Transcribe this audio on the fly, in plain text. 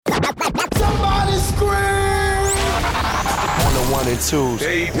1 and 2s.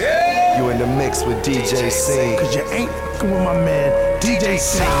 You in the mix with DJ Scene. Cause you ain't fucking with my man, DJ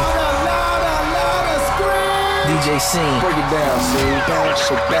Scene. DJ Scene. Break it down, Scene.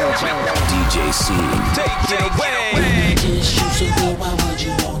 Bounce it, bounce it. DJ Scene. Take it away. Just you so good, why would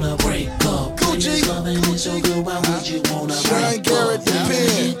you wanna break up? This loving is so good, why would you wanna break up?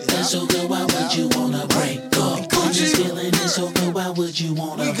 That's so good, why would you wanna break up? This feeling is so good, why would you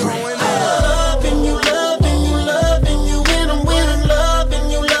wanna break up? Loving you, loving you, loving you, when I'm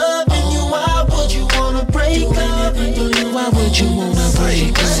loving you, why would you wanna break up? Why would you wanna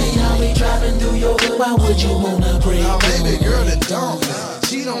break up? See how we driving through your hood, why would you wanna break up? Baby girl that dumped me.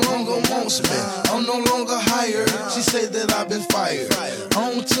 She no longer wants me. I'm no longer hired. She said that I've been fired.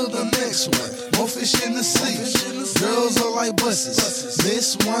 On to the next one. More fish in the sea. Girls are like buses.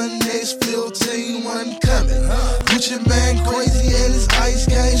 This one, next 15, one coming. Gucci man crazy and his ice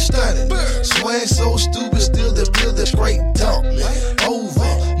game stunning. Swag so stupid, still the bill that straight talk me.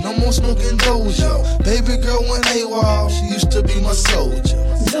 Over, no more smoking doja. Baby girl went AWOL. She used to be my soldier.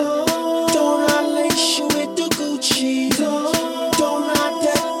 Don't I lace you with the Gucci? Don't I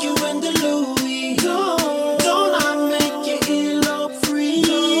deck you in the Louis? Don't I make you elope free?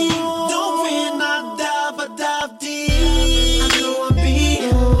 Don't when I dive deep. I know I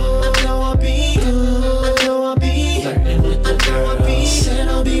be flirting with the girl. Said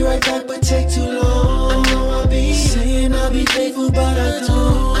I'll be right back, but take too long. I know I be saying I'll be faithful, but I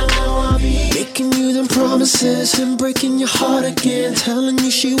don't. I know I be making you them promises and breaking your heart again. Telling you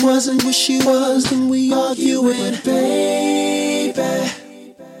she wasn't what she was, then we arguing. Baby,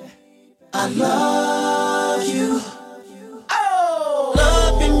 I love you. Oh,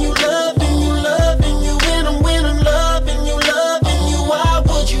 loving you, loving you, loving you. When I'm loving you, why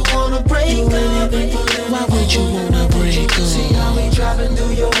would you wanna break up? Why would you wanna break up? See how we driving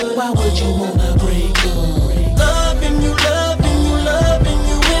through your hood, why would you wanna break up? Loving you, loving you, loving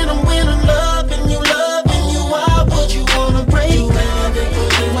you. When I'm loving you, why would you wanna break up?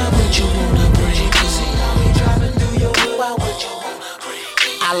 Why would you wanna break up? See how we driving through your hood, why would you wanna break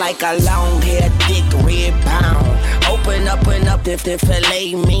up? I like a long hair, thick red pound. Open up, then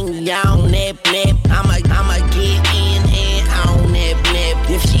fillet mignon, nip. I'ma get in and on, nip.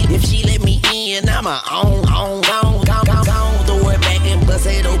 If she let me in, I'ma on. Throw it back and bust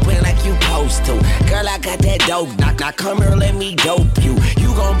it open like you supposed to. Girl, I got that dope. Now come here, let me dope you.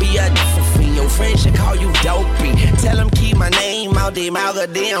 You gon' be a different. Your friends should call you dopey. Tell them keep my name out their mouth, cause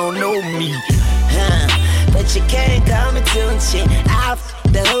they don't know me. But you can't come into shit. I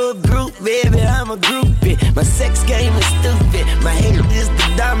the whole group, baby, I'm a groupie. My sex game is stupid. My hair is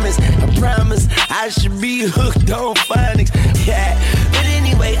the dumbest. I promise I should be hooked on phonics. Yeah, but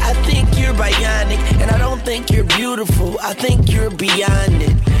anyway, I think you're bionic, and I don't think you're beautiful. I think you're beyond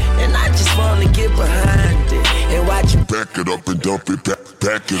it, and I just wanna get behind it and watch you back it up and dump it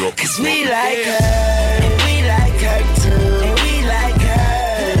back it up. Cause we like her, and we like her too, and we like her,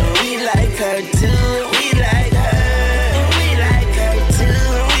 and we like her too, and we like her, and we like her too,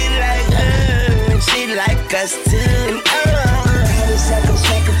 and we like her, and she like us too. I wish I could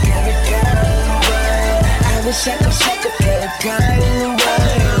shake a girl. I wish I could shake a girl. I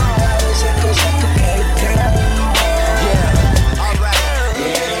wish I could shake a girl. Yeah, alright.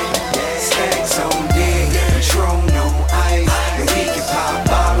 Yeah. Stacks on deck, Patron on ice, and we can pop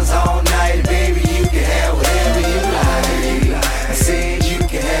bottles all night. Baby, you can have whatever you like. I said you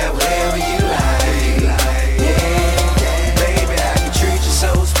can have whatever you like. Yeah, baby, I can treat you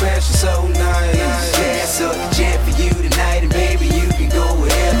so special, so nice. Yeah, so the jet for you tonight, and baby, you can go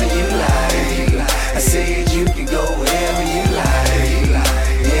wherever you like. I said you can go wherever you like.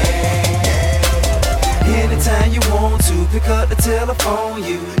 Yeah. Anytime you want to, pick up the telephone.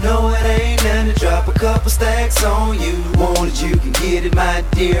 You know it ain't nothing to drop a couple stacks on you. Want it, you can get it, my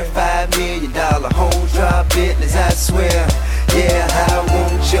dear. $5 million home drop business, I swear. Yeah, I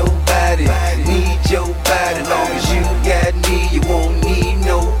want your body, need your body. Long as you got me, you won't need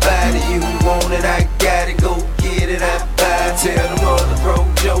nobody. You want it, I got it, go get it, I buy it. Tell the mother broke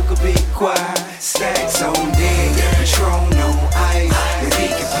joker, be quiet. Stacks on deck, Patron on ice, and we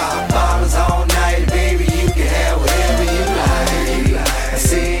can pop bottles all night. Baby, you can have whatever you like. I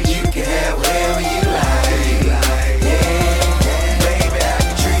said you can have whatever you like. Yeah, baby, I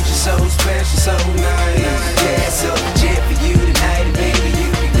can treat you so special, so nice. Yeah, so the jet for you tonight, and baby, you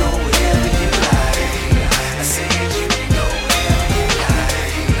can go wherever you like. I said you can go wherever you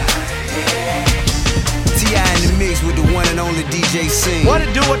like. T.I. in the mix with the one and only DJ Scene. What to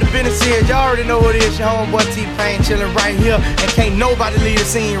do with the business is, y'all already know what it is. Your homeboy T-Pain chillin' right here, and can't nobody leave the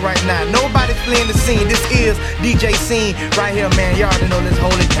scene right now. Nobody fleeing the scene. This is DJ Scene right here, man. Y'all already know, let's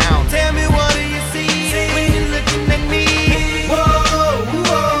hold it down. Tell me, what do you see when you're looking at me? Whoa.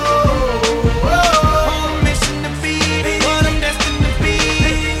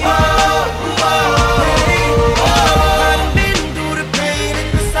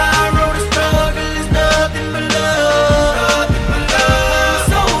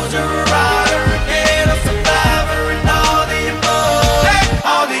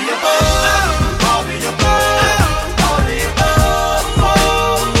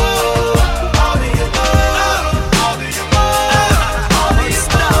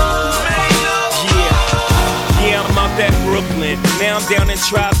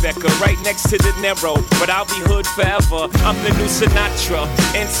 Tribeca, right next to De Niro. But I'll be hood forever, I'm the new Sinatra.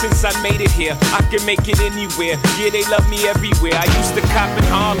 And since I made it here, I can make it anywhere. Yeah, they love me everywhere. I used to cop in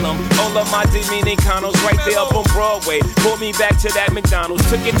Harlem, all of my Dominicanos right there up on Broadway. Brought me back to that McDonald's,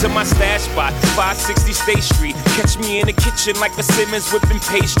 took it to my stash spot, 560 State Street. Catch me in the kitchen like a Simmons whipping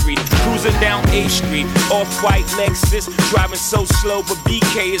pastry. Cruising down A Street, off-white Lexus. Driving so slow, but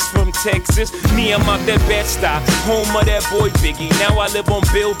BK is from Texas. Me, I'm out that Bed-Stuy, home of that boy Biggie. Now I live on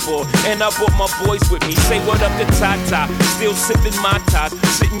Billboard, and I brought my boys with me. Say what up to Tata, still sipping my ties.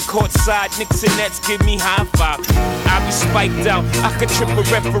 Sitting courtside, Knicks and Nets give me high five. I be spiked out, I could trip a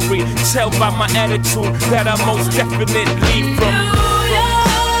referee. Tell by my attitude that I most definitely from.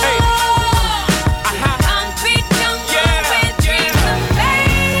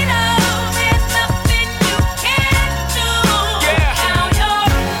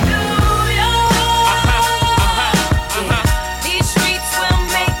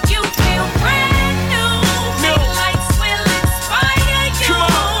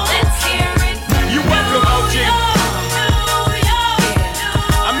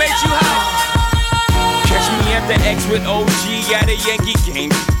 With OG at a Yankee game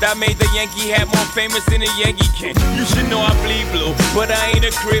that made the Yankee hat more famous than a Yankee can. You should know I bleed blue, but I ain't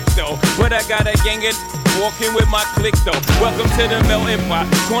a crypto. But I got a gang of walking with my click though. Welcome to the melting pot.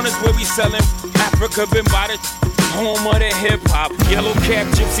 Corners where we selling Africa been by the home of the hip-hop. Yellow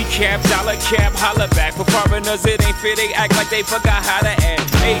cap, gypsy cap, dollar cap, holla back. For foreigners it ain't fair, they act like they forgot how to act.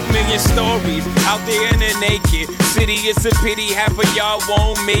 8 million stories out there in the naked city. It's a pity half of y'all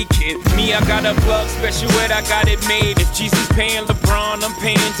won't make it. Me, I got a plug special ed, I got it made. If Jesus paying LeBron, I'm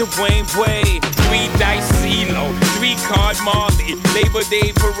paying Dwayne Wade. 3 dice CeeLo, 3 card Marley. Labor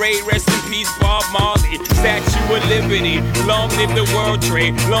Day parade, rest in peace Bob Marley. Statue of Liberty, long live the World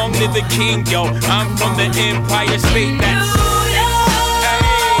Trade, long live the King, yo. I'm from the Empire State,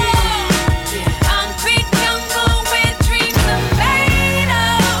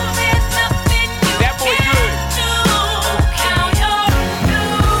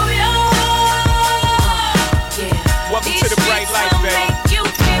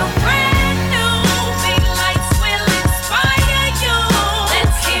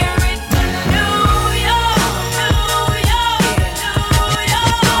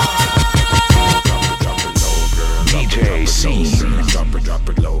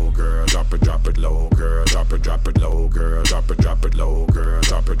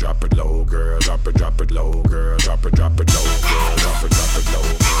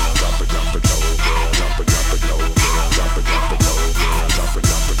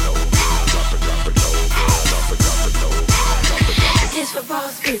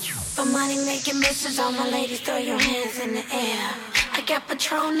 that's all my ladies, throw your hands in the air. I got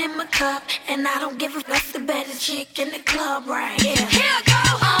Patron in my cup, and I don't give a fuck. The baddest chick in the club right here. Here I go.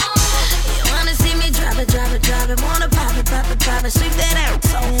 You wanna see me drop it, drop it, drop it. Wanna pop it, pop it, pop it. Sweep that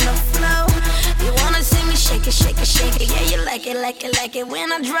ass on the floor. You wanna see me shake it, shake it, shake it. Yeah, you like it, like it, like it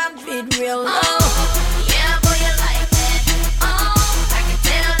when I drop it real low. Yeah, boy, you like that. I can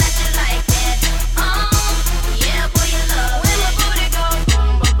tell that you like that. Yeah, boy, you love when my booty go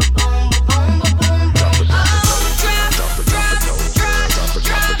boom, boom, boom, boom, boom, boom, boom.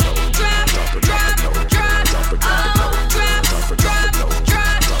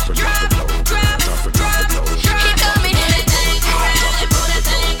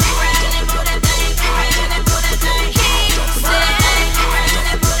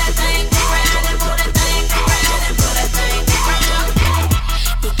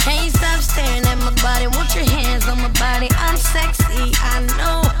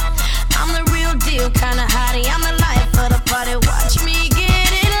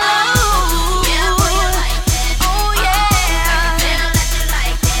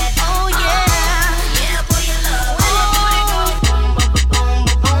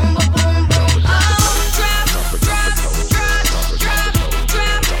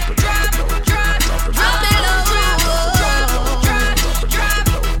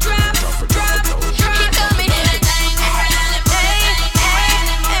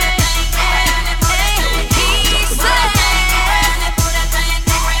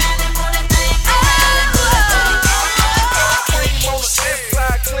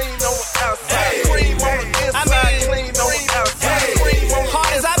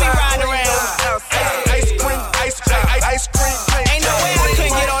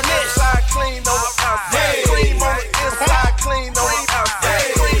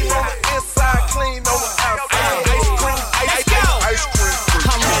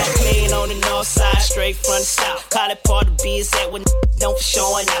 straight from the south. Call it part of B is that when don't for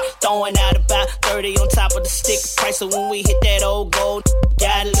showing out. Throwing out about 30 on top of the stick price. So when we hit that old gold,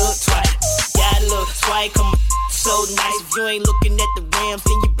 gotta look twice. Gotta look twice. Come on, so nice. If you ain't looking at the rims,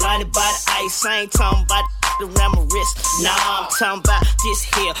 then you blinded by the ice. I ain't talking about around my wrist. Nah, I'm talking about this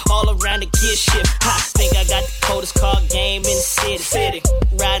here, all around the gear shift. I think I got the coldest car game in the city.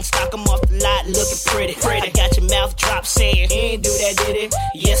 Riding stock, I'm off the lot, looking pretty. I got your mouth drop saying, he ain't do that, did it?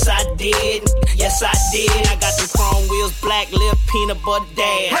 Yes, I did. Yes, I did. I got them chrome wheels, black lip, peanut butter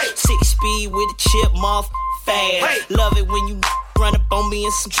dash. 6 speed with a chip, muff, fast. Love it when you run up on me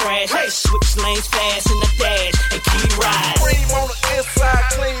in some trash. Switch lanes fast in the dash and keep riding. Cream on the inside,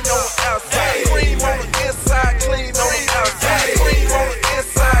 clean on the outside. Cream on the inside, clean on the outside. Cream on the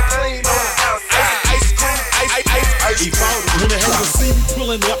inside, clean on the outside. Ice cream, ice cream. When the haters see me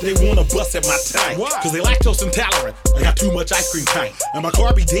pulling up, they wanna bust at my tank. Cause they lactose intolerant. I got too much ice cream tank. And my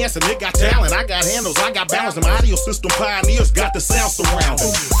car be dancing, it got talent. I got handles, I got balance. And my audio system pioneers got the sound surrounding.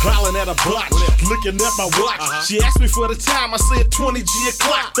 Hollering at a botch, looking at my watch. She asked me for the time, I said 20 G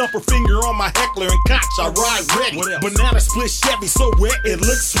o'clock. Thump her finger on my heckler and Koch, I ride ready. Banana split Chevy, so wet it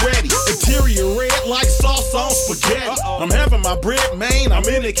looks sweaty. Interior red like sauce on spaghetti. I'm having my bread, man, I'm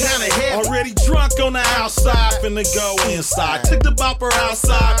in it kinda heavy. Already drunk on the outside, finna go inside. Took the bumper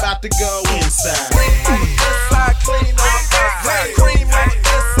outside, about to go inside. Cream on the inside, clean on the outside. Cream on the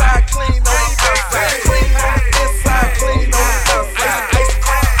inside, clean on the outside. Cream on the inside, clean on the outside.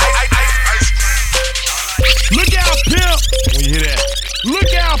 Look out, pimp! When you hear that,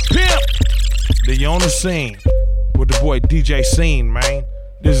 look out, pimp! They on the scene with the boy DJ Scene, man.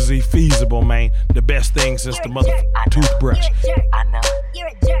 This is Efeasible, man. The best thing since the motherfucking toothbrush. I know. You're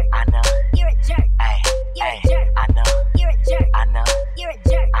a jerk. I know. You're a jerk. Ay. You're a jerk. I know. You're a jerk. I know. You're a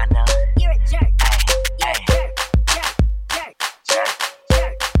jerk. I know. You're a jerk. You're a jerk. Jerk. Jerk. Jerk.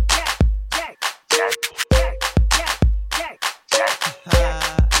 Jerk. Jerk. Jerk. Jerk. Jerk. Jerk. Jerk.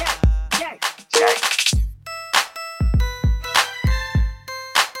 Jerk.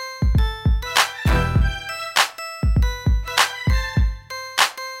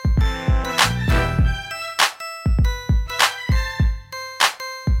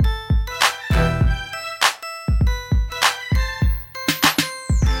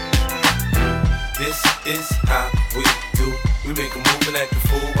 Is how we do. We make a move and act a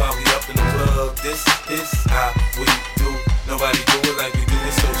fool while we up in the club. This is how we do. Nobody do it like we do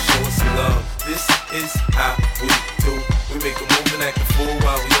it, so show us some love. This is how we do. We make a move and act a fool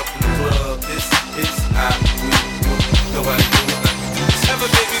while we up in the club. This is how we do. Nobody do it like we do it.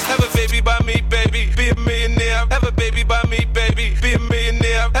 Have a baby by me, baby. Be a millionaire. Have a baby by me, baby. Be a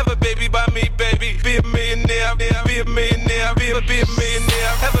millionaire. Have a baby by me, baby. Be a millionaire. Be a millionaire. Be a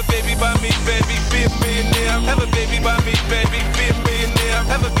millionaire. Have a baby by me, baby. Be a millionaire. Have a baby by me, baby. Be a millionaire.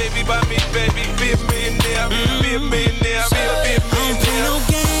 Have a baby by me, baby. Be a millionaire. Be a millionaire. Be a millionaire. I don't play no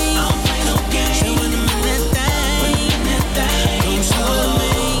game. I don't play no game. Say when I'm in that thing. Don't see what I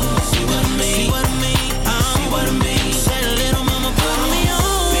mean. See what I mean. See what I mean. See what I mean. Say little mama put me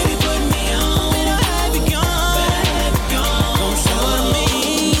on. Baby put me on. Better have it gone. Better have it gone. Don't see what I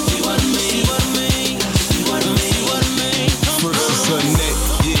mean. See what I mean. See what I mean. See what I mean. See what I mean. First it's her neck,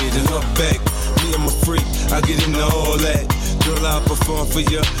 yeah, then her back. Me, I'm a freak. I get into all that. Girl, I'll perform for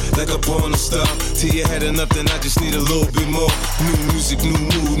you like a porn star. Till you had enough, then I just need a little bit more. New music, new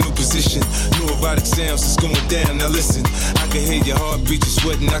mood, new position. New erotic sounds, it's going down. Now listen, I can hear your heartbeat, you're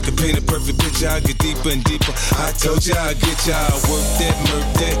sweating. I can paint a perfect picture. I get deeper and deeper. I told you I'd get you. I'll work that, murk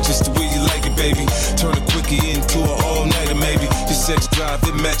that, just the way you like it, baby. Turn a quickie into an all-nighter, maybe. Your sex drive,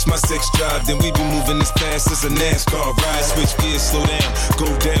 it match my sex drive. Then we be moving as fast as a NASCAR ride. Switch gears, slow down, go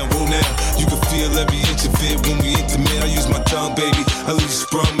down, roll now. You can feel every inch of it when we intimate. I use my tongue, baby. I leave you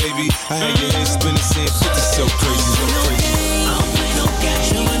sprung, baby. I had your head spinning, saying 50 so crazy, so crazy. I don't play no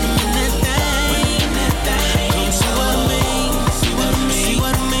game. When I'm in that thing, don't see what I mean. See what I mean. See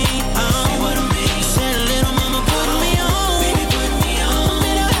what I mean. See what I mean. Said little mama put me on. Baby put me on.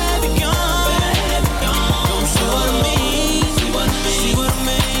 Better have it gone. Better have it gone. Don't see what I mean. See what I mean. See what I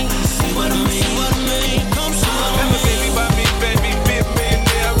mean. See what I mean. See what I mean. Come see what I mean. Have a baby by me, baby. Be a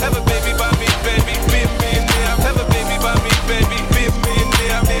millionaire. Have a baby by me, baby. Be a millionaire. Have a baby by me, baby. Be a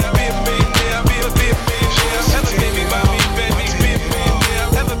millionaire. Be a millionaire. Be a millionaire. Have a baby by me, baby. Be a millionaire.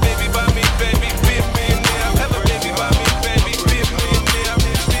 Have a baby by me, baby. Be a millionaire. Have a baby by me, baby. Be a millionaire.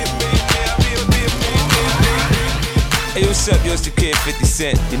 Be a millionaire. Be a millionaire. Hey, what's up, yo? It's the kid 50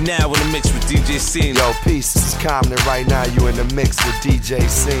 Cent. You're now in the mix with DJ Scene. Yo, peace. This is Compton. Right now, you in the mix with DJ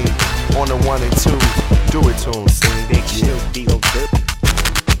Scene. On the 1 and 2. Do it to him, Scene. Big shit. D.O.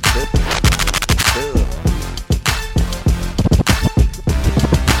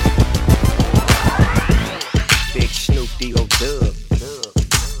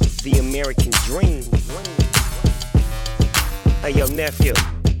 nephew,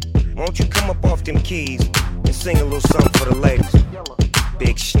 won't you come up off them keys and sing a little something for the ladies?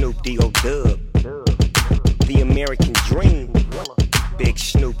 Big Snoop D.O. Dub, the American dream. Big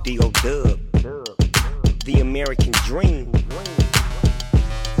Snoop D.O. Dub, the American dream.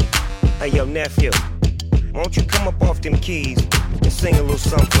 Hey, yo, nephew, won't you come up off them keys and sing a little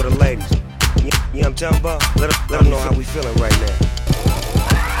something for the ladies? You know what I'm talking about? Let them know how we feeling right now.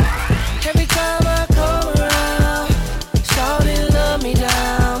 Every time I come around, shawty love me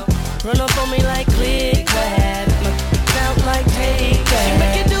down. Run up on me like click clap, out like take that. She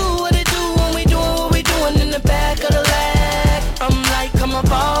make it do what it do when we doing what we doing in the back of the lag. I'm like, come up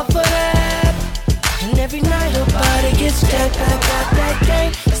off of that. And every night her body gets jacked. I got that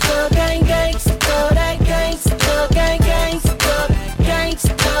gang, still gang gang, still that gang, still gang gang, still gang,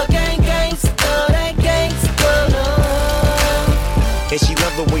 still gang gang, still that gang, still love. And she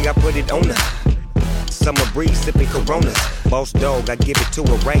love the way I put it on her. Summer breeze sipping Coronas. Boss dog, I give it to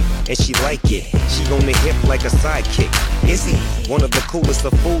her right, and she like it. She on the hip like a sidekick. Izzy, one of the coolest,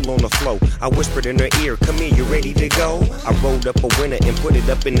 a fool on the flow. I whispered in her ear, come here, you ready to go? I rolled up a winner and put it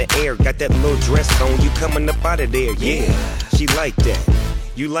up in the air. Got that little dress on, you coming up out of there, yeah. She like that.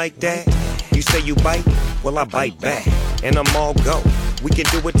 You like that? You say you bite? Well, I bite back, and I'm all go. We can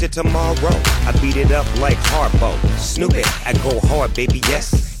do it till tomorrow. I beat it up like Harpo. Snoop it, I go hard, baby,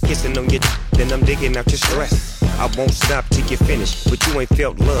 yes. Kissing on your then I'm digging out your stress. I won't stop till you finish, but you ain't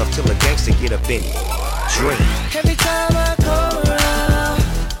felt love till a gangster get up in it. Drink. Every time I come around,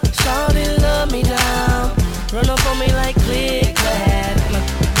 shawty love me down. Run up on me like click clap,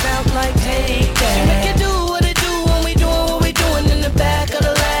 out like take that. She make it do what it do when we doing what we doing in the back of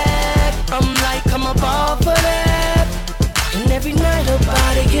the lag. I'm like, come up off of that. And every night her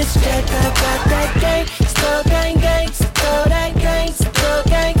body gets jacked. I got that gang, still gang gang, still that gang, still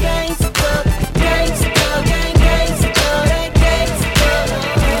gang gang, still gang, still gang gang, still that gang, still.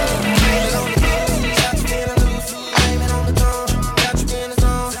 Blame it on the booze, got you feeling loose. Blame it on the tongue, got you in the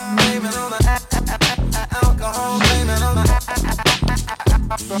zone. Blame it on the alcohol. Blame it on the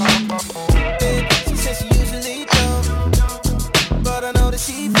She says she usually don't, but I know that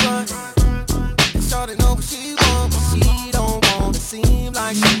she fun. And started know what she want, but she don't want to seem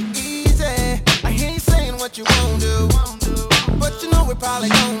like she easy. I hear you saying what you won't do, but you know we probably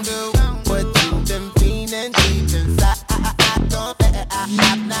gon' do what you've been feeling deep inside. Don't let it out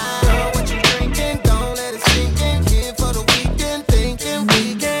now. Girl, what you drinking? Don't let it sink in. Here for the weekend, thinking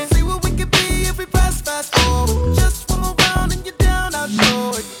we can see what we could be if we press fast forward. Just one more round and you're down, I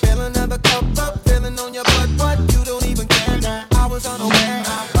know it. Fill another cup up, feeling on your butt, what you don't even care now. I was unaware,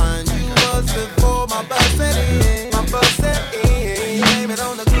 I find you was before my bus set in. My bus set in. Blame it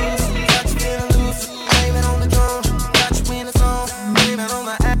on the goose, got you feeling loose. Blame it on the drum, got you in the song. Blame it on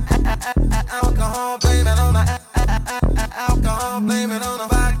the alcohol. Blame it on the alcohol. Blame it on the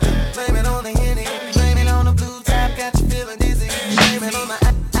vodka. Blame it on the Henny. Blame it on the blue tap, got you feeling dizzy. Blame it on the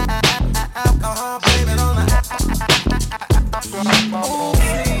alcohol. Blame it on the alcohol.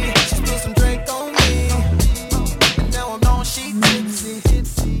 See, she spilled some drink on me, and now I'm on she tipsy.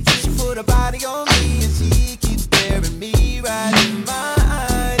 She put her body on me, and she keeps staring me right in my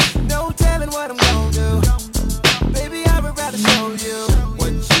eyes. No telling what I'm gonna do. Baby, I would rather show you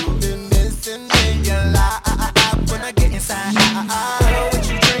what you've been missing in your life when I get inside. What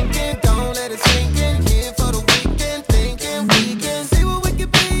you drinking? Don't let it sink in. Here for the weekend, thinking we can see what we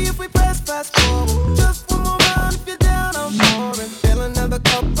could be if we press fast forward. Just one more round if you're down, I'm pouring. Fill another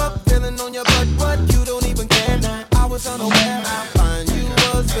cup up, feeling on your butt, what you don't even care now. I was unaware, I find you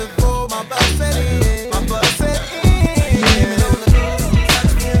was before my bus set in. My bus set in. Blame it on the news, got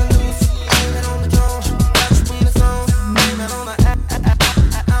you feeling loose. Blame it on the drum, got you in the zone. Blame it on the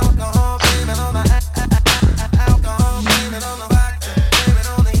alcohol. Blame it on the alcohol. Blame it on the vodka. Blame it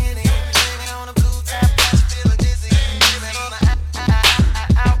on the Henny. Blame it on the blue tap, got you feeling dizzy. Blame it on the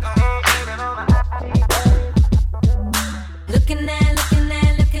alcohol. Blame it on the Looking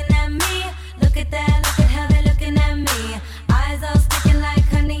at me. Look at that, look at how they're looking at me. Eyes all sticking like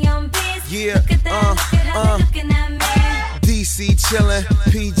honey on bees. Yeah, Look at that, look at how they're looking at me. DC chillin',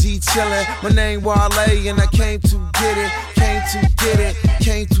 PG chillin'. My name Wale and I came to get it, came to get it,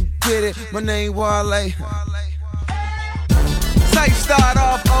 came to get it. My name Wale. Sight start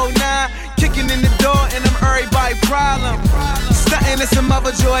off 09, kicking in the door and I'm everybody problem. Stuntin' in some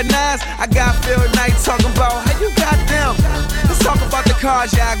other Jordans. I got Phil Knight talking about how you got them. Let's talk about the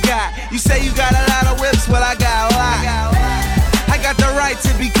cars y'all got. You say you got a lot of whips, well I got a lot. I got the right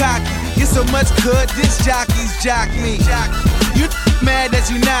to be cocky. Get so much good, this jockeys jock me. You mad that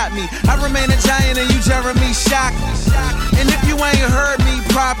you not me. I remain a giant and you Jeremy Shock. And if you ain't heard me,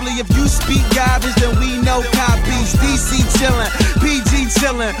 properly. If you speak garbage, then we know copies. DC chillin', PG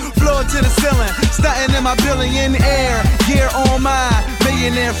chillin', floor to the ceiling, stuntin' in my billionaire gear on mine.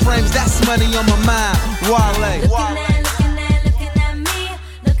 Millionaire frames, that's money on my mind. Wale. Looking at me.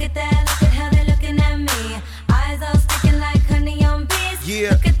 Look at that, look at how they're looking at me. Eyes all sticking like honey on bees.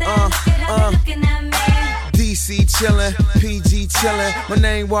 Yeah, look at that, look at how they're looking at me. DC chillin', PG chillin'. My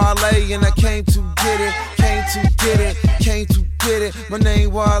name Wale and I came to get it, came to get it, came to get it. My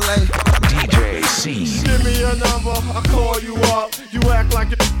name Wale. DJ C. Give me a number, I call you up. You act like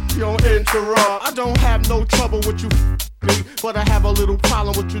you don't interrupt. I don't have no trouble with you me, but I have a little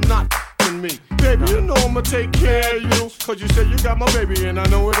problem with you not me. Baby, you know I'ma take care of you, cause you said you got my baby and I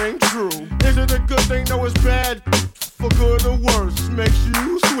know it ain't true. Is it a good thing? No, it's bad. For good or worse, makes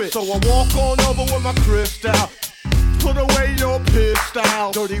you switch. So I walk on over with my crystal. Put away your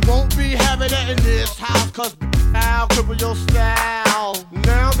pistol. Dirty won't be having it in this house, cause I'll cripple your style.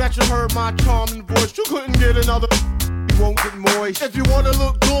 Now that you heard my charming voice, you couldn't get another. You won't get moist. If you wanna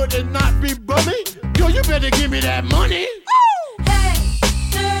look good and not be bummy, yo, you better give me that money. Hey,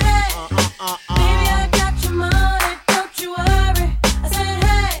 baby, I got your money, don't you worry. I said,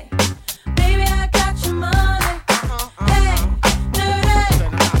 hey, baby, I got your money. Hey,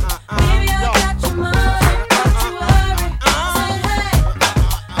 baby, I got your money, don't you worry. I said, hey,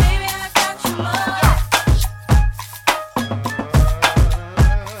 baby, I got your money.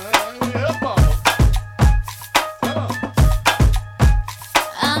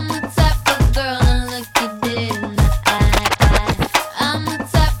 I'm the type of girl and look you dead in the eye. I'm the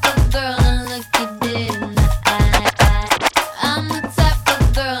type of girl and look you dead in the eye. I'm the type of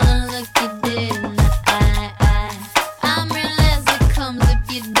girl and look you dead in the eye. I'm real as it comes if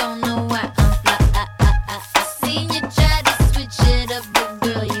you don't know why I'm fly. I seen you try to switch it up, but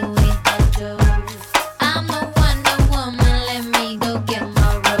girl, you ain't that dope. I'm the Wonder Woman, let me go get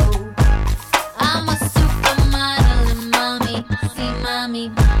my robe. I'm a supermodel and mommy, see mommy.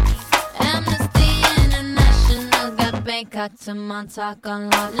 Amnesty International got Bangkok to Montauk on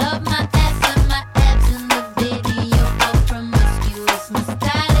lock. Love my ass and my abs in the video for promiscuous. My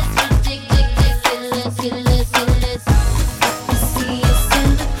style is ridiculous. You see us in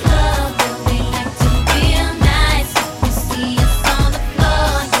the club, but we like to be nice. You see us on the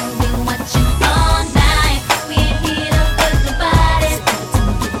floor, you be watching all night. We ain't here to work the body.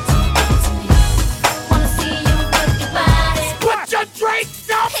 Give it to me. Wanna see you work your body. Put your drink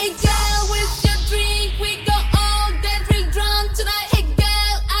up. Hey girl, where's your drink? We go all get drunk tonight. Hey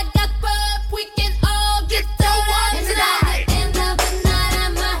girl, I got pub. We can all get the one tonight. At the end of the night,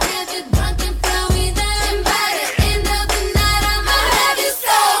 I'ma have you drunk and throw me down. By the end of the night, I'ma have you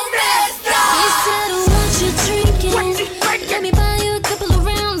so messed up. He said, what you drinking? Let me buy you a couple of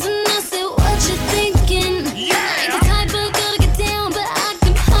rounds. And I said, what you thinking? Ain't the type of girl to get down, but I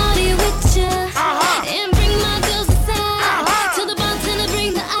can party with ya. And bring my girls aside. Tell the bartender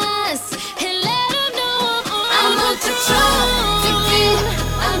bring the ice. And let her know I'm on patrol. Tequila,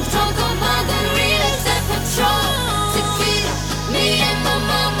 I'm drunk on margaritas and patrol. Tequila, me and my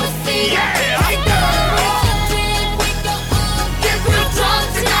mama see. Hey girl, where's your drink? We go all get real drunk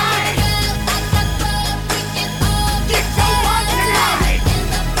tonight. I got love, we can all get so one tonight.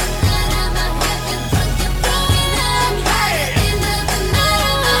 End of the night, I'ma have you drunk and throwing down. End of the night,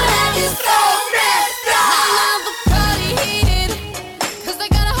 I'ma have you so messed up. Now the party heated, 'cause they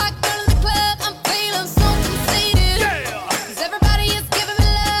got a hot girl in the club. I'm feeling so conceited, 'cause everybody is giving me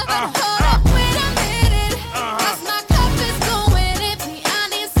love. But hold up, wait a minute, 'cause my cup is going empty. I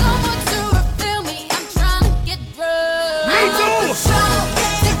need someone to refill me. I'm trying to get drunk. Me too. Patrol,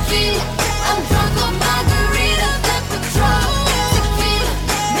 tequila, I'm drunk on margaritas and patrol. Tequila,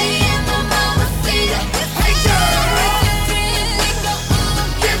 me and my mama see it. Hey girl, where's your drink? We go all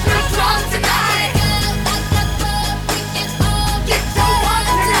get real drunk tonight. I got love, we can all get so one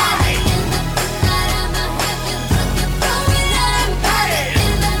tonight. End of the night, I'ma have you drunk and throwing down.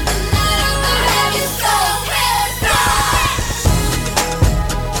 End of the night, I'ma have you so messed up.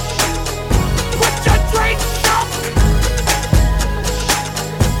 Put your drink up.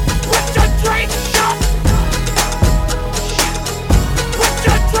 Put your drink up. Put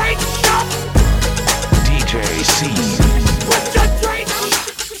your drink up. DJ C. Put your drink.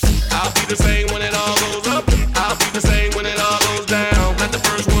 I'll be the same when it all goes up. I'll be the same when it all goes down. Not the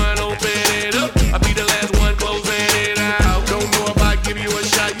first one open it up. I'll be the last one closing it out. Don't know if I give you a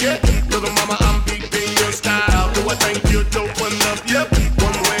shot yet. Little mama, I'm beating your style. Do I think you're dope enough? Yep.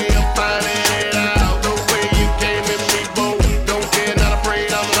 One way I'm finding it out. No way you came in me, bold. Don't care, not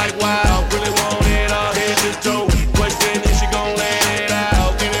afraid. I'm like, wow. Really want it all. Head to toe. Question is she gon' let it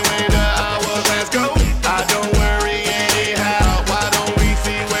out? Anyway, the hourglass go. I don't worry anyhow. Why don't we see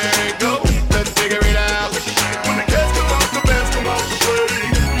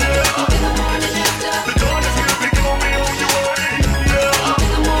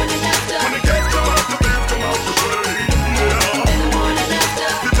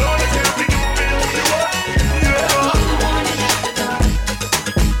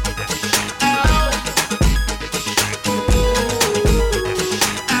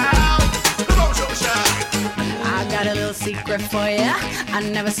secret for ya. I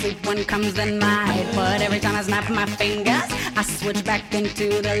never sleep when comes the night, but every time I snap my fingers, I switch back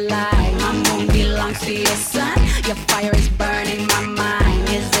into the light. My moon belongs to your sun. Your fire is burning my mind.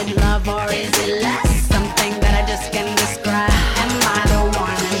 Is it love or is it lust? Something that I just can't describe. Am I the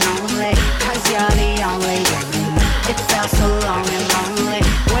one and only? 'Cause you're the only one. It felt so long and lonely,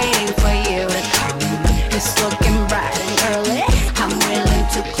 waiting for you to come. It's looking bright and early. I'm willing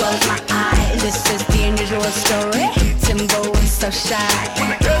to close my eyes. This is the unusual story. Timbo is so shy. When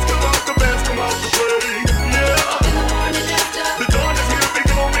the cats come out, the bands come out to play. Yeah. In the morning after, the dawn is here,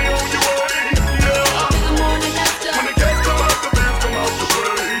 thinking on me on your way. Yeah. In the morning after, when the cats come out, the bands come out to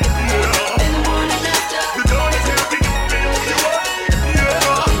play. Yeah. In the morning after, the dawn is here, thinking on me on your way.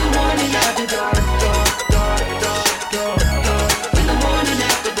 Yeah. In the morning after dark, dark, dark, dark, dark, dark. In the morning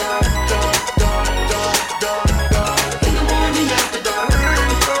after dark, dark, dark, dark, dark, dark. In the morning after dark,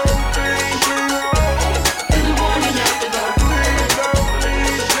 please don't leave me alone. In the morning after dark, please don't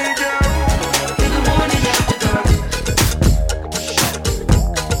leave me down. In the morning after dark.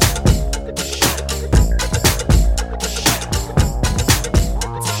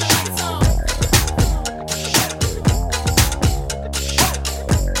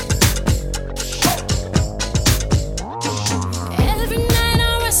 Every night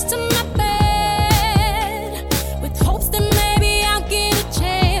I rest in my bed with hopes that maybe I'll get a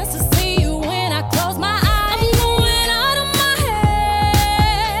chance to see you when I close my eyes. I'm going out of my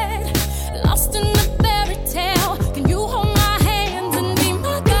head, lost in a fairy tale. Can you hold my hands and be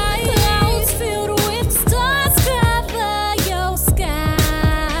my guide? Clouds filled with stars cover your skies,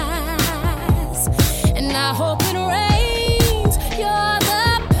 and I hope it rains. You're the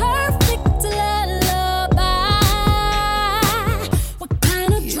perfect lullaby. What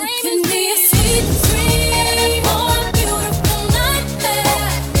kind of dream can be a sweet dream or a beautiful nightmare?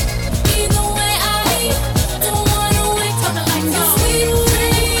 Either way, I don't wanna wake up like a sweet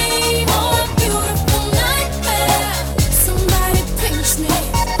dream or a beautiful nightmare. Somebody pinch me.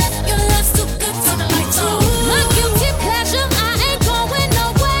 Your love's too good to let go. My guilty pleasure, I ain't going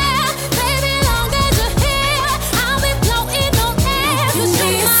nowhere. Baby, long as you're here, I'll be floating on air. You be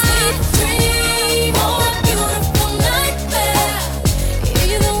a sweet dream or a beautiful nightmare.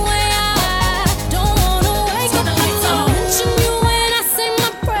 Either way, I don't wanna wake up like so. Mention you when I say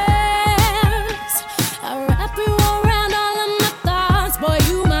my prayers. I wrap you around all of my thoughts, boy,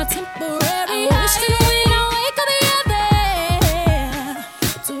 you my temporary. I wish that when I wake up, you're there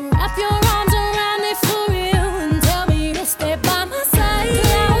to wrap your arms around me for real and tell me you'll stay by my side.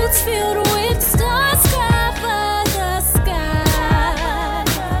 Clouds filled with stars cover the skies,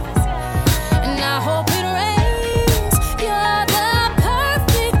 and I hope it rains. You're the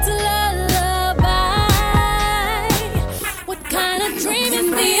perfect lullaby. What kind of dream can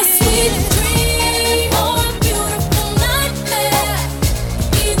be a sweet dream or a beautiful nightmare?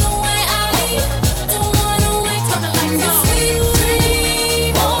 Either way, I don't wanna wake up like a sweet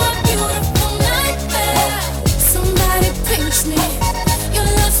dream or a beautiful nightmare. Somebody pinch me. Your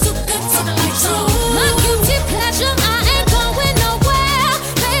love's too good to let go. My guilty pleasure, I ain't going nowhere.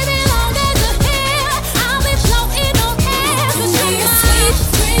 Baby, long as you're here, I'll be floating on air. Could be a sweet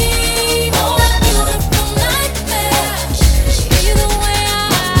dream or a beautiful nightmare. Either way, I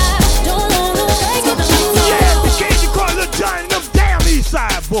don't wanna wake up like Yeah, the Cajun Carla John and them down east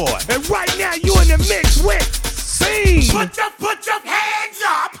side, boy. And right now you in the mix with Scene. Put your hands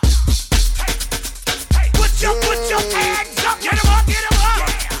up. Put your hands up. Get 'em up, get 'em up.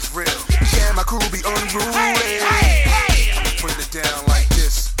 Yeah, it's real. Yeah, my crew be unruly. Put it down like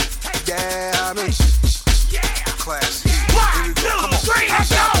this. Yeah, I mean, classy. Here we go. Come on. I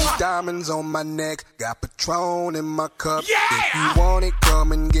got these diamonds on my neck, got Patron in my cup. If you want it,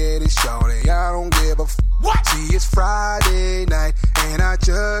 come and get it, shorty. I don't give a See, it's Friday night and I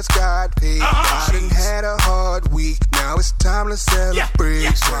just got paid. I done had a hard week, now it's time to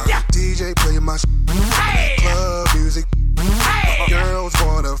celebrate. So DJ play my club music. Girls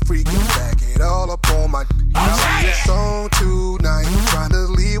wanna freak and back it all up on my I'll sing this song tonight, trying to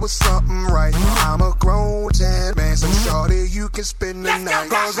leave with something right. I'm a grown man, so shorty you can spend the night.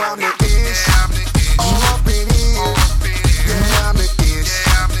 Cause I'm the ish, all up in here. Yeah, I'm the ish,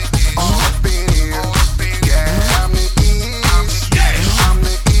 all up in here. Yeah, I'm the ish, I'm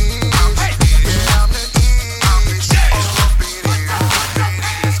the ish. Yeah, I'm the ish, all up in here.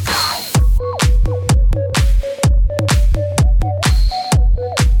 Let's go.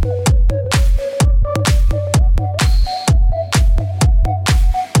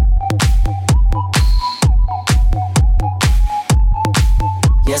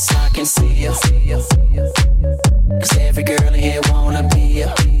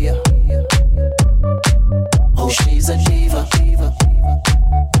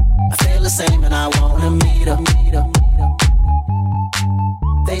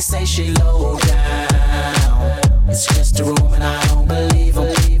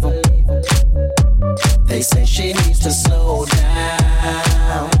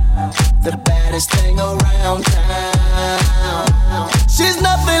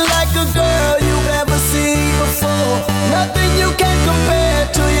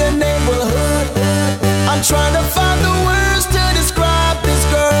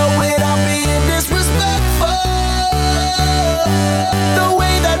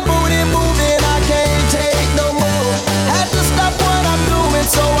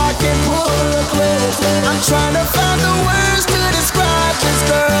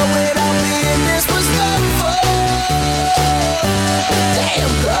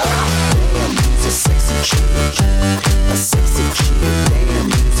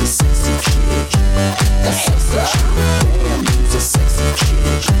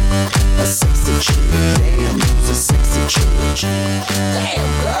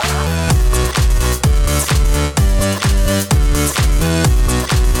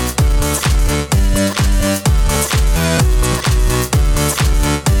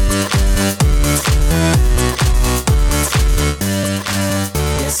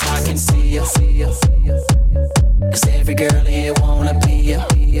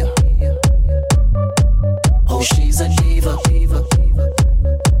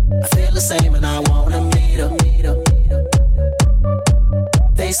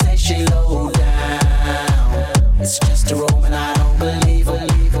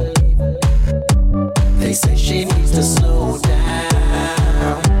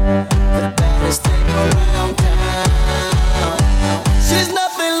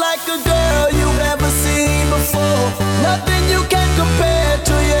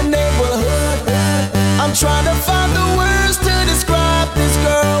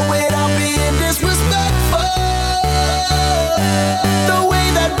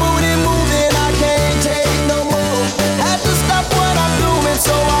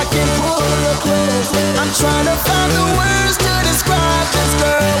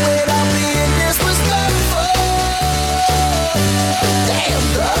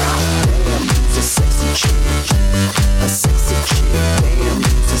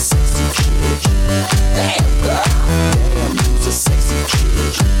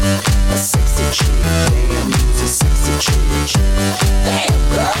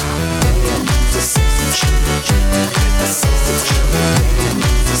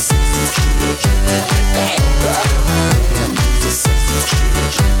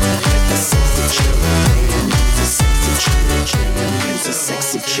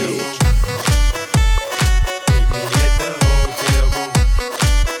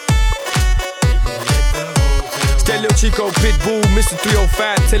 Chico Pitbull, Mr.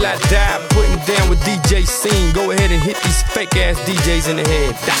 305 till I die. Putting down with DJ Scene. Go ahead and hit these fake ass DJs in the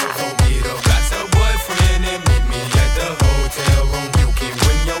head. Die. Got your boyfriend and meet me at the hotel room. You can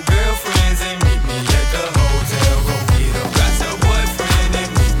bring your girlfriends and meet me at the hotel room. Got your boyfriend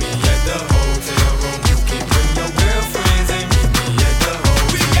and meet me at the hotel room. You can bring your girlfriends and meet me at the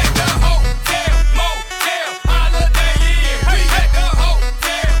hotel. We at the hotel, motel, Holiday Inn. We at the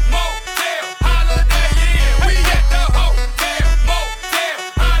hotel, motel, Holiday Inn. We at the hotel, motel,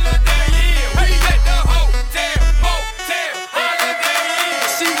 Holiday Inn. We at the hotel, motel, Holiday Inn.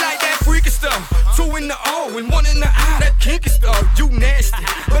 She like that freaky stuff. 2 in the O and 1 in the I. That kinky stuff, you nasty.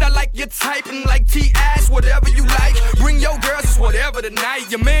 But I like your type and like T-ass, whatever you like. Bring your girls, it's whatever tonight.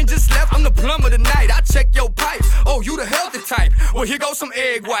 Your man just left, I'm the plumber tonight. I check your pipes. Oh, you the healthy type. Well, here goes some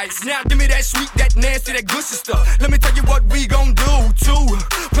egg whites. Now give me that sweet, that nasty, that gushy stuff. Let me tell you what we gon' do. 2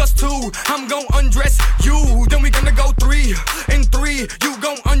 plus 2, I'm gon' undress you. Then we gonna go 3 and 3, you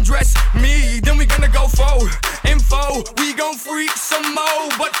gon' undress me. Then we gonna go 4 and 4, we gon' freak some more.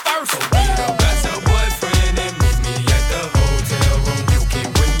 But first, got your boyfriend and meet me at the hotel room. You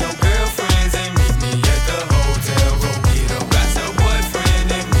can bring your girlfriends and meet me at the hotel room. Got your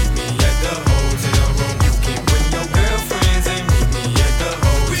boyfriend and meet me at the hotel room. You can bring your girlfriends and meet me at the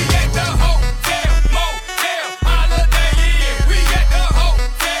hotel. We at the hotel, motel, Holiday Inn. We at the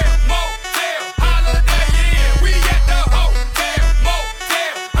hotel, motel, Holiday Inn. We at the hotel,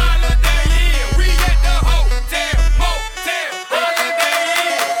 motel, Holiday Inn. We at the hotel, motel, Holiday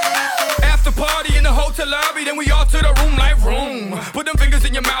Inn. After party in the hotel lobby, then we all to the room like room. Put them fingers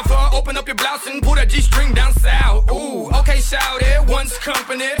in your mouth, open up your blouse and pull that G-string down south. Ooh, okay, shout it. 1's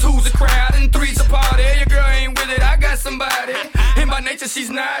company, 2's a crowd, and 3's a party. Your girl ain't with it, I got somebody. And by nature, she's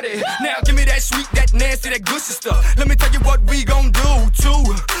naughty. Now give me that sweet, that nasty, that gushy stuff. Let me tell you what we gon' do.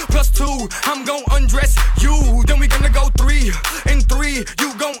 2 plus 2, I'm gon' undress you. Then we gonna go 3 and 3,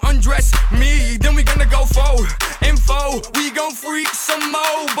 you gon' undress me. Then we gonna go 4 and 4, we gon' freak some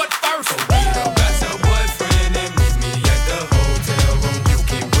more. But first, got your boyfriend and meet me at the hotel room. You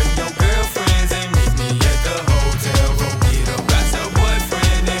can bring your girlfriends and meet me at the hotel room. Got your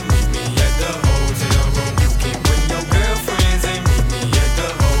boyfriend and meet me at the hotel room. You can bring your girlfriends and meet me at the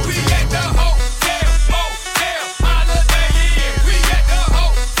hotel. We at the hotel, motel, Holiday Inn. We at the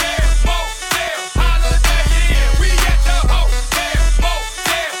hotel, motel, Holiday Inn. We at the hotel,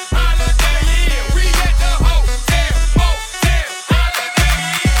 motel, Holiday Inn. We at the hotel, motel, Holiday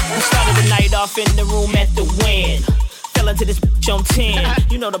Inn. We started the night off in the room at the Wynn. Fell into this bitch on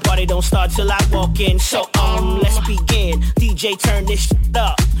 10. You know the party don't start till I walk in. So let's begin. DJ turn this shit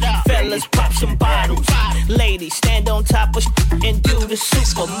up. Fellas pop some bottles. Ladies stand on top of shit and do the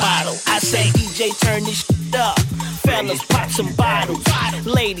supermodel. I say DJ turn this shit up. Fellas pop some bottles.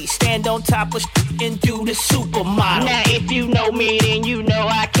 Ladies stand on top of shit and do the supermodel. Now if you know me, then you know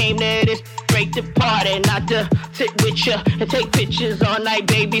I came to this straight to party, not to sit with ya and take pictures all night,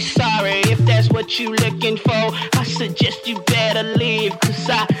 baby. Sorry if that's what you looking for. I suggest you better leave, cause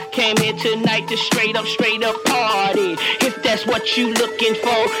I came here tonight to straight up party. If that's what you looking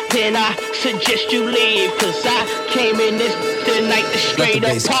for, then I suggest you leave, cause I came in this tonight to straight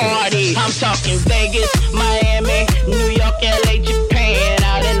up party. I'm talking Vegas, Miami, New York, LA, Japan,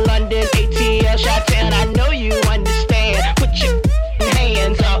 out in London, ATL, Chi-Town. I know you understand. Put your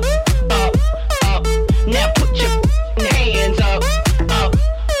hands up, up, up. Now put your hands up, up,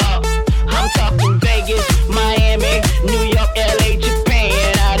 up. I'm talking Vegas, Miami, New York, LA,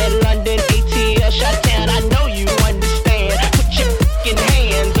 Japan, out in London, ATL, Chi-Town. I know you understand. Put your fucking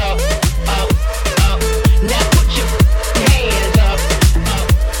hands up, up, up. Now put your hands up, up,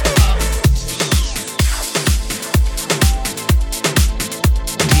 up.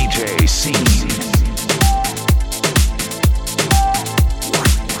 DJ C.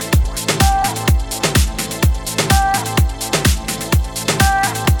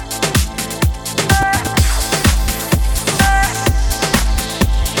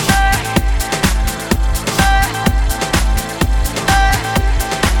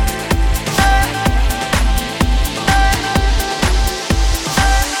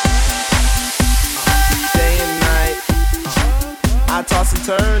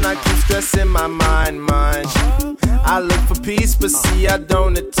 Turn, I keep stressing my mind. I look for peace, but see I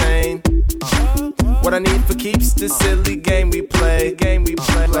don't attain. What I need for keeps this silly game we play.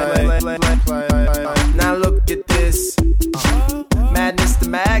 Now look at this. Madness, the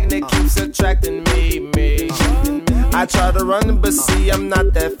magnet keeps attracting me. I try to run, but see, I'm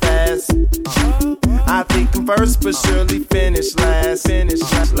not that fast. I think I'm first, but surely finish last.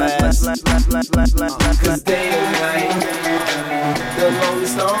 Cause day and night, the lonely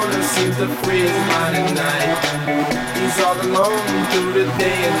stoner seems to free his mind at night. He's all alone through the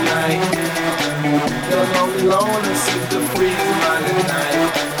day and night. The lonely loner seems to free his mind at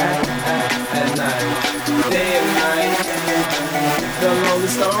night. At night, day and night. The lonely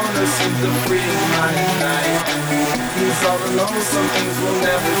stoner seems to free his mind at night. He's all alone, some things will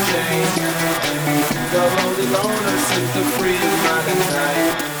never change. The lonely loner seems to free his mind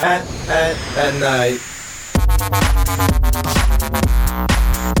at night. At night.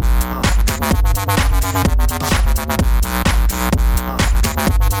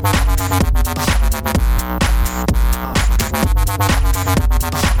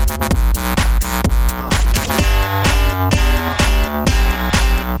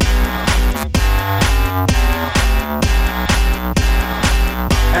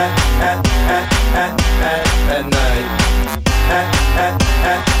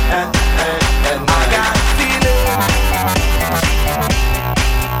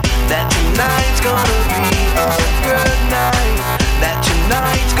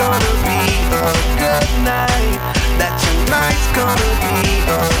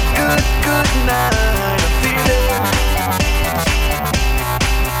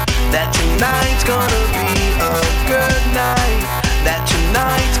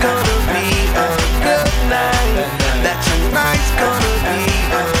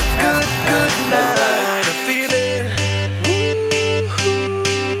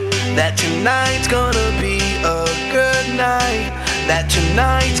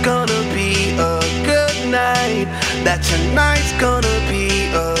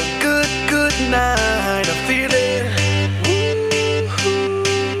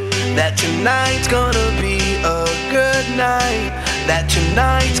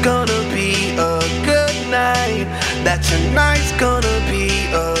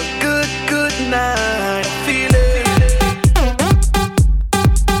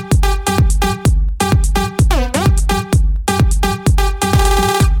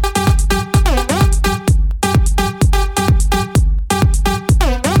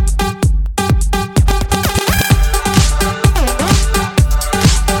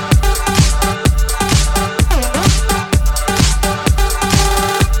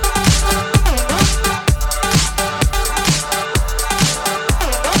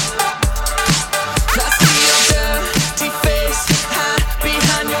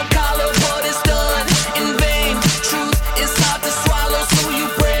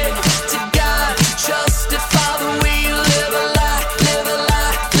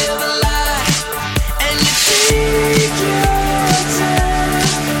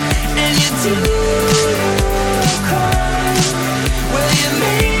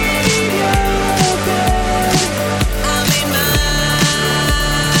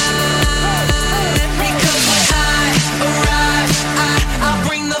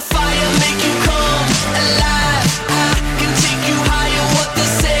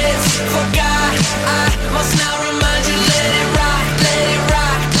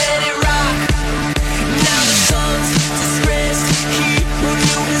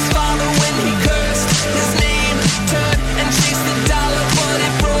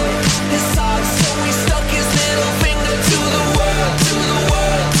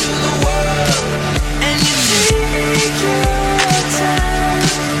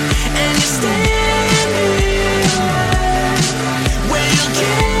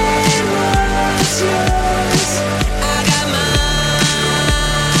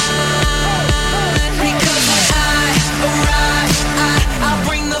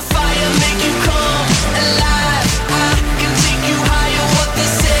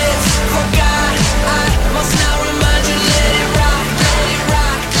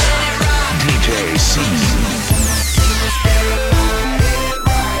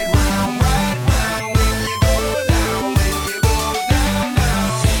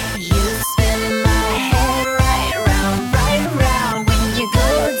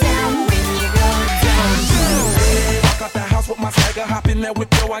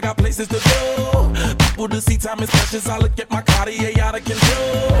 I look at my Cartier out of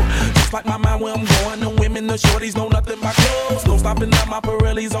control. Just like my mind where I'm going, the women, the shorties know nothing but clothes. No stopping at my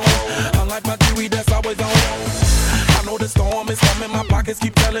Pirelli's on. Unlike my jewelry that's always on. I know the storm is coming, my pockets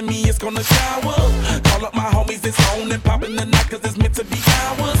keep telling me it's gonna shower. Call up my homies, it's on and popping the night cause it's meant to be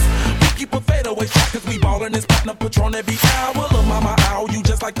ours. We keep a fadeaway shot cause we ballin' this platinum Patron every hour. Lil' mama, ow, you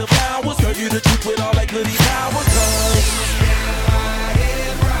just like the flowers. Girl, you the truth with all that goody power. Cause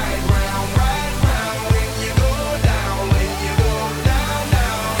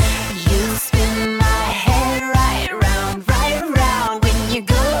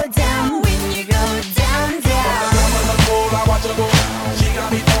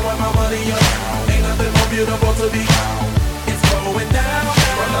throwing my money up. Ain't nothing more beautiful to me. It's going down.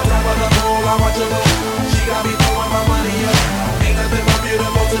 From the top of the pole, I watch her go. She got me throwing my money up. Ain't nothing more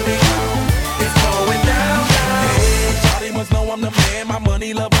beautiful to me. It's going down. Hey, Shawty must know I'm the man. My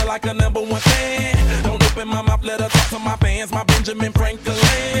money lover like a #1 fan. Don't open my mouth, let her talk to my fans. My Benjamin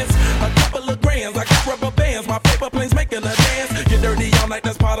Franklin's. A couple of grands, I got rubber bands. My paper planes making a dance. Get dirty all night,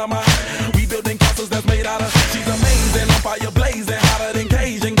 that's part of my. We building castles that's made out of. She's amazing, on fire blazing, hotter than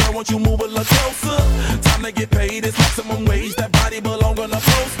Cajun. Girl, won't you move a little closer? Time to get paid, it's maximum wage. That body belong on a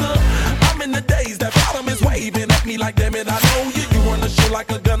poster. I'm in the days, that bottom is waving at me like, damn it, I know you. You run the show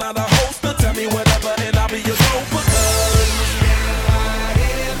like a gun out of holster. Tell me whatever, and I'll be your gopher.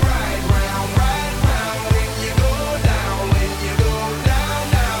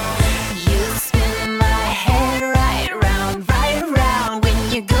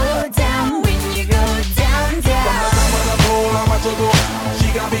 She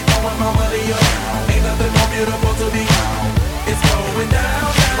got me throwing my money up. Ain't nothing more beautiful to me. It's going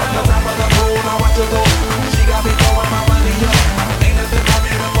down. From the top of the pole, I watch her go. She got me throwing my money up. Ain't nothing more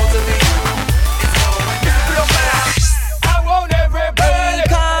beautiful to me. It's going down. I want everybody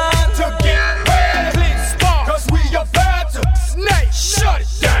to get ready. Please start, cause we about to snake shut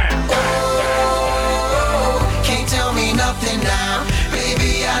it down. Oh, can't tell me nothing now.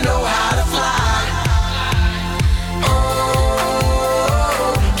 Baby, I know how to fly.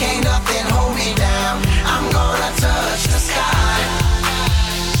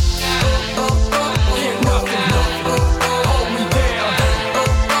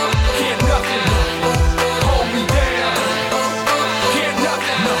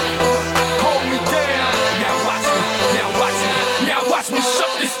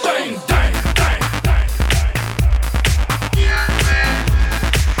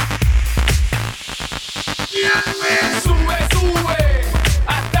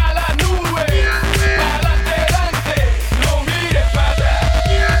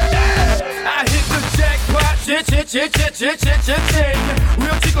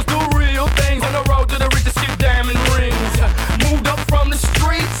 Real chicos do real things. On the road to the richest, skip diamond rings. Moved up from the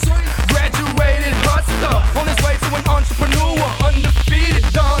streets, graduated hustler. On his way to an entrepreneur, undefeated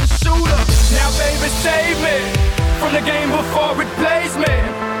Don shooter. Now baby save me from the game before it plays me.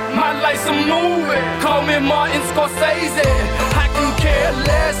 My life's a movie, call me Martin Scorsese. I can care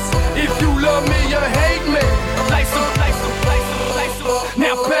less if you love me or hate me. Life's a,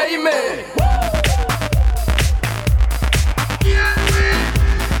 now pay me.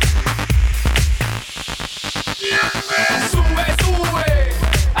 Sube, sube,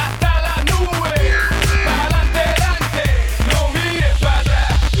 hasta la nube. Pa'lante, adelante, no mires para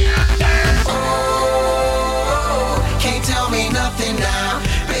atrás. Oh, can't tell me nothing now.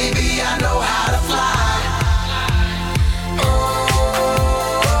 Baby, I know how to fly.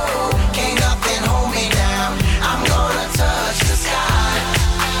 Oh, can't nothing hold me down. I'm gonna touch the sky.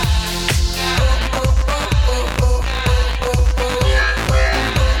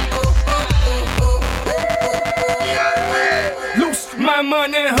 Loose my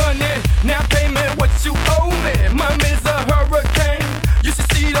money, honey. Now pay me what you owe me. Mommy's a hurricane. You should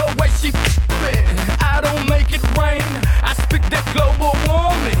see the way she me. I don't make it rain. I speak that global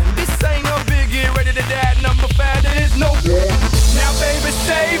warming. This ain't a biggie, ready to die. Number 5, there is no. Now, baby,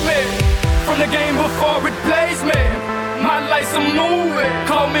 save me from the game before it plays me. My life's a movie.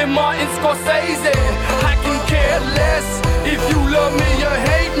 Call me Martin Scorsese. I can care less if you love me or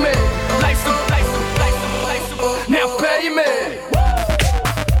hate me. Life's a, now pay me.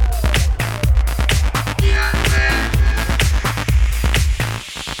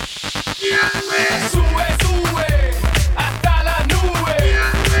 Sube, sube, hasta la nube.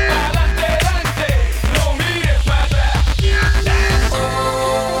 Pa'lante, adelante, no mires para atrás.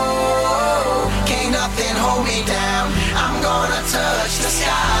 Oh, can't nothing hold me down. I'm gonna touch the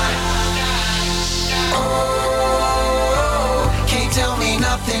sky. Oh, can't tell me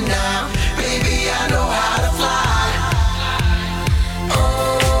nothing now. Baby, I know how to fly. Oh,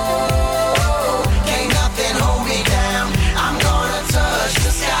 can't nothing hold me down. I'm gonna touch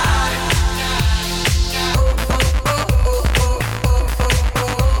the sky.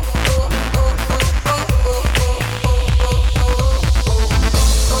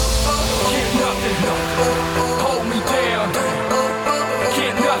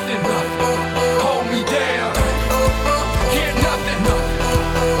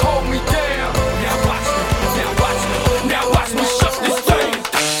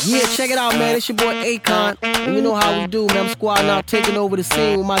 Check it out, man. It's your boy Akon. And you know how we do, man. I'm squatting out, taking over the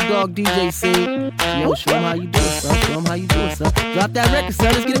scene with my dog DJ Scene. Yo, show him how you do it, son. Show him how you do it, son. Drop that record,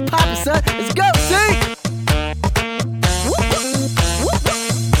 son. Let's get it poppin', son. Let's go, see?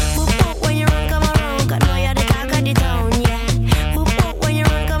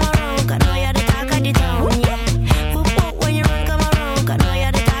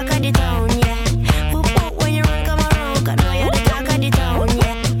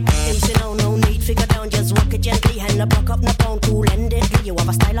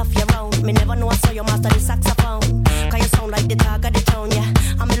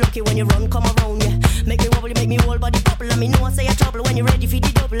 for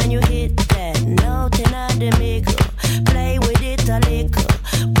the double and you hit that. Nothing at the maker. Play with it a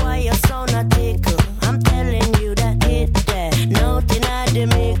little. Why you so not tickle? I'm telling you that hit that. Nothing at the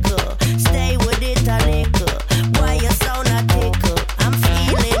maker. Stay with it a little. Why you so not tickle? I'm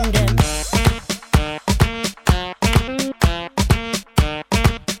feeling them.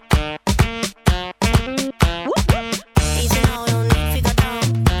 Easy now, don't need figure down.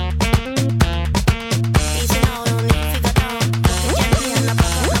 Easy now, don't need figure down. Gently on the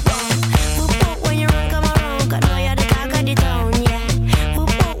back of the bone. Whoop whoop when you run, come around. 'Cause know you're the talk of the town, yeah.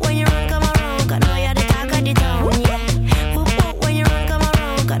 Whoop whoop when you run, come around. 'Cause know you're the talk of the town, yeah. Whoop whoop when you run, come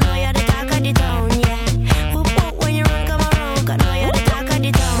around. 'Cause know you're the talk of the town, yeah. Whoop whoop when you run, come around. 'Cause know you're the talk of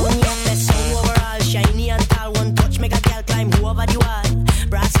the town, yeah. Best sound overall, shiny and tall. One touch make a girl climb over the wall.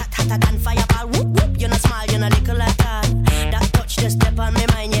 Brass hot hotter than fireball. Whoop whoop, you're not small, you're not little at all. That touch just step on me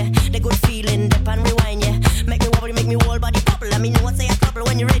mind, yeah. The good feeling, dip and rewind, yeah. Make me wobble, make me whole body bubble. I mean, what's say a couple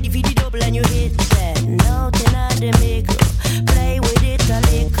when you're ready for the double and you hit that.